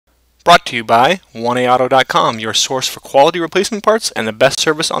Brought to you by 1AAuto.com, your source for quality replacement parts and the best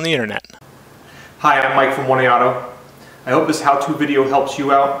service on the internet. Hi, I'm Mike from 1AAuto. I hope this how-to video helps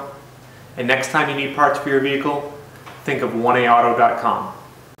you out. And next time you need parts for your vehicle, think of 1AAuto.com.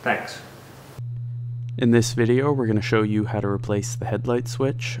 Thanks. In this video, we're going to show you how to replace the headlight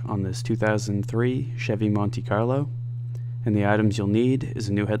switch on this 2003 Chevy Monte Carlo. And the items you'll need is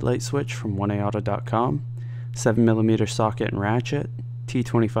a new headlight switch from 1AAuto.com, 7mm socket and ratchet,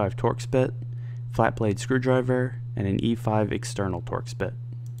 T25 Torx bit, flat blade screwdriver, and an E5 external Torx bit.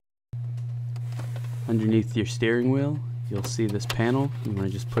 Underneath your steering wheel, you'll see this panel. You want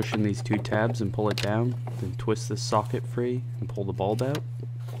to just push in these two tabs and pull it down, then twist this socket free and pull the bulb out.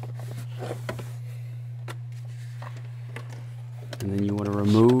 And then you want to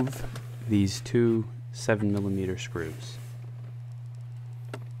remove these two 7mm screws.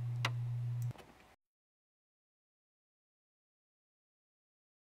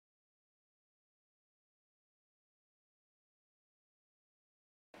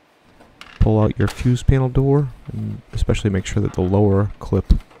 Pull out your fuse panel door, and especially make sure that the lower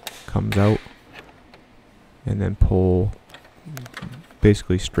clip comes out, and then pull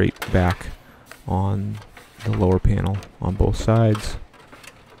basically straight back on the lower panel on both sides,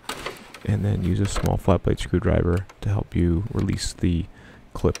 and then use a small flat blade screwdriver to help you release the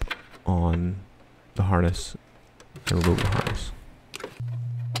clip on the harness and remove the harness.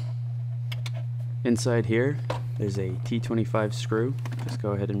 Inside here, there's a T25 screw. Just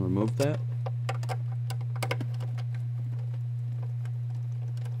go ahead and remove that.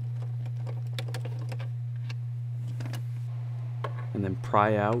 And then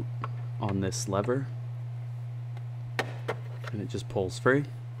pry out on this lever, and it just pulls free.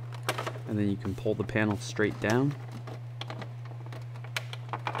 And then you can pull the panel straight down,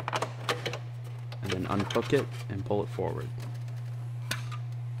 and then unhook it and pull it forward.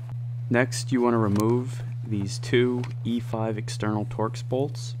 Next, you want to remove these two E5 external Torx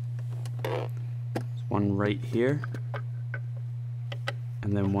bolts. There's one right here,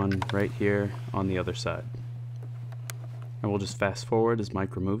 and then one right here on the other side. And we'll just fast forward as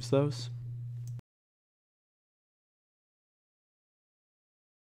Mike removes those.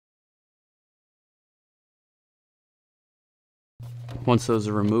 Once those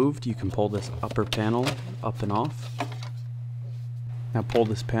are removed, you can pull this upper panel up and off. Now pull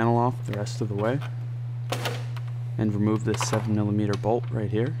this panel off the rest of the way and remove this 7mm bolt right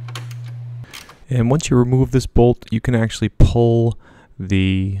here. And once you remove this bolt, you can actually pull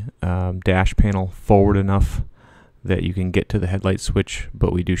the dash panel forward enough that you can get to the headlight switch,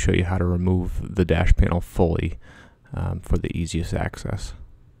 but we do show you how to remove the dash panel fully for the easiest access.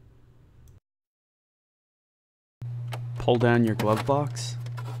 Pull down your glove box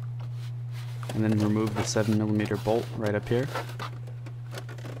and then remove the 7mm bolt right up here.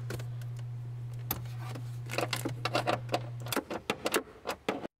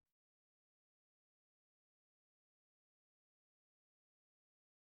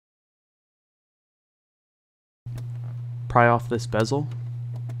 Pry off this bezel.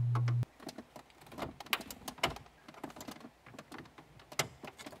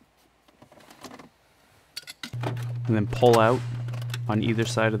 And then pull out on either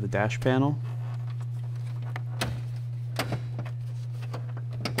side of the dash panel.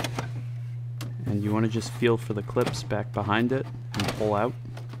 And you want to just feel for the clips back behind it and pull out.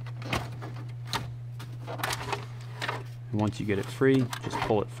 And once you get it free, just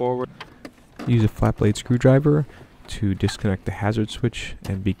pull it forward. Use a flat blade screwdriver to disconnect the hazard switch,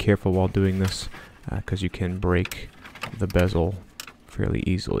 and be careful while doing this because you can break the bezel fairly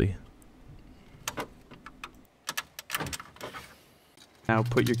easily. Now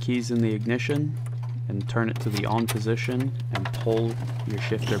put your keys in the ignition and turn it to the on position and pull your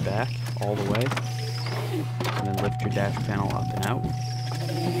shifter back all the way, and then lift your dash panel up and out.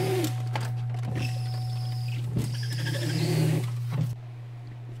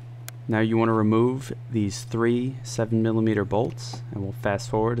 Now you want to remove these three 7mm bolts, and we'll fast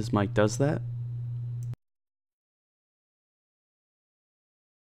forward as Mike does that.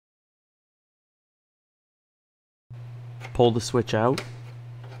 Pull the switch out,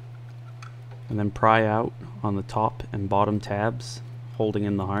 and then pry out on the top and bottom tabs, holding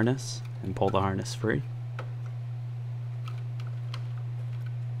in the harness, and pull the harness free.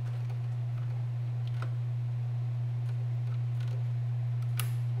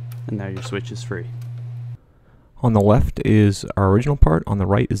 And now your switch is free. On the left is our original part, on the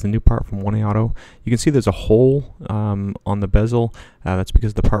right is the new part from 1AAuto. You can see there's a hole on the bezel. That's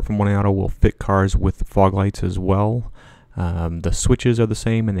because the part from 1AAuto will fit cars with fog lights as well. The switches are the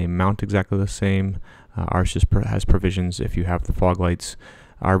same and they mount exactly the same. Ours just has provisions if you have the fog lights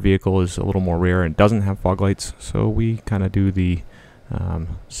Our vehicle is a little more rare and doesn't have fog lights, so we kind of do the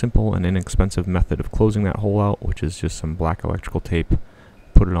simple and inexpensive method of closing that hole out, which is just some black electrical tape,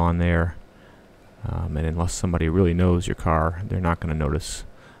 put it on there, and unless somebody really knows your car, they're not going to notice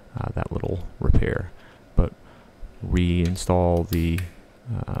that little repair. But reinstall the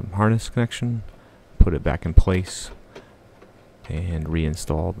harness connection, put it back in place, and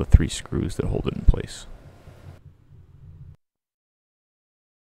reinstall the 3 screws that hold it in place.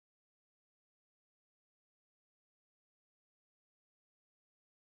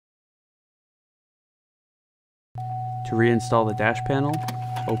 To reinstall the dash panel,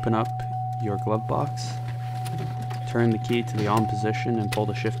 open up your glove box, turn the key to the on position and pull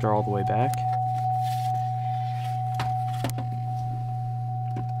the shifter all the way back.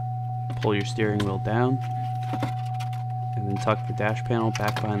 Pull your steering wheel down, and then tuck the dash panel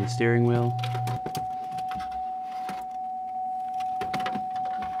back behind the steering wheel.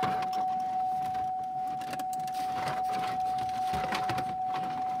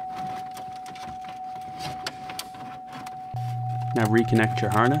 Now reconnect your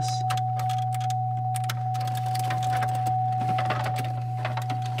harness.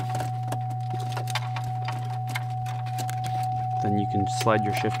 Then you can slide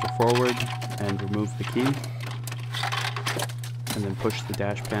your shifter forward and remove the key, and then push the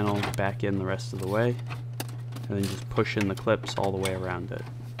dash panel back in the rest of the way, and then just push in the clips all the way around it.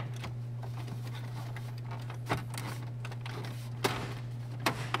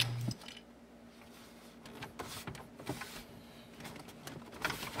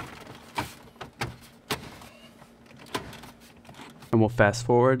 And we'll fast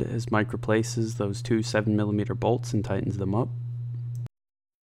forward as Mike replaces those 2 7mm bolts and tightens them up.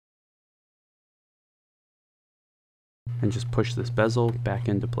 And just push this bezel back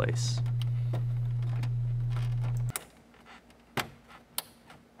into place.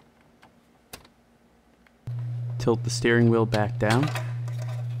 Tilt the steering wheel back down,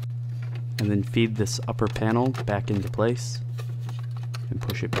 and then feed this upper panel back into place, and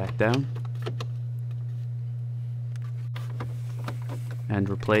push it back down. And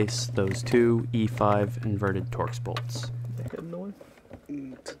replace those 2 E5 inverted Torx bolts.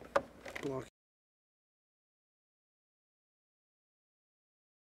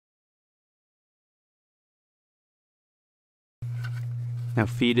 Now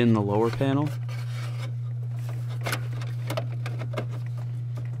feed in the lower panel,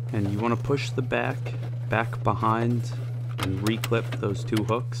 and you want to push the back behind and reclip those 2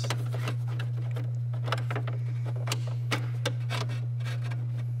 hooks.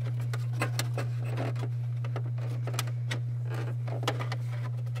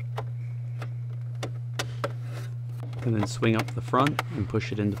 And then swing up the front and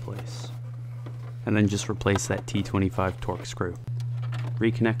push it into place. And then just replace that T25 Torx screw.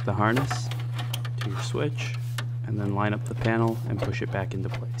 Reconnect the harness to your switch, and then line up the panel and push it back into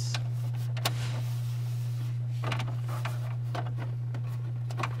place.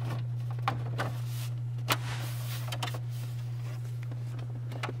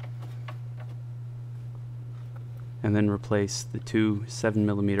 And then replace the 2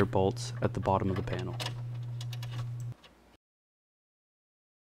 7mm bolts at the bottom of the panel.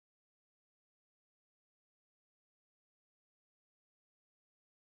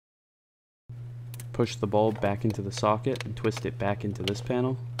 Push the bulb back into the socket and twist it back into this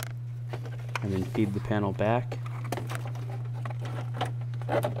panel, and then feed the panel back,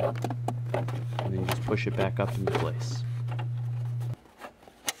 and then just push it back up into place.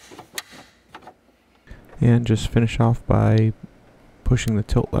 And just finish off by pushing the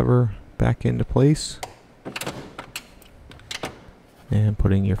tilt lever back into place and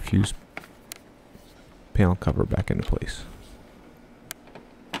putting your fuse panel cover back into place.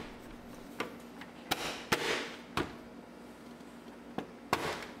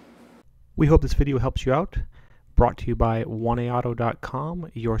 We hope this video helps you out. Brought to you by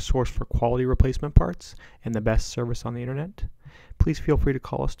oneaauto.com, your source for quality replacement parts and the best service on the internet. Please feel free to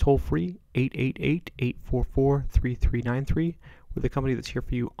call us toll-free, 888-844-3393. We're the company that's here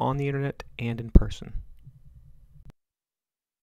for you on the internet and in person.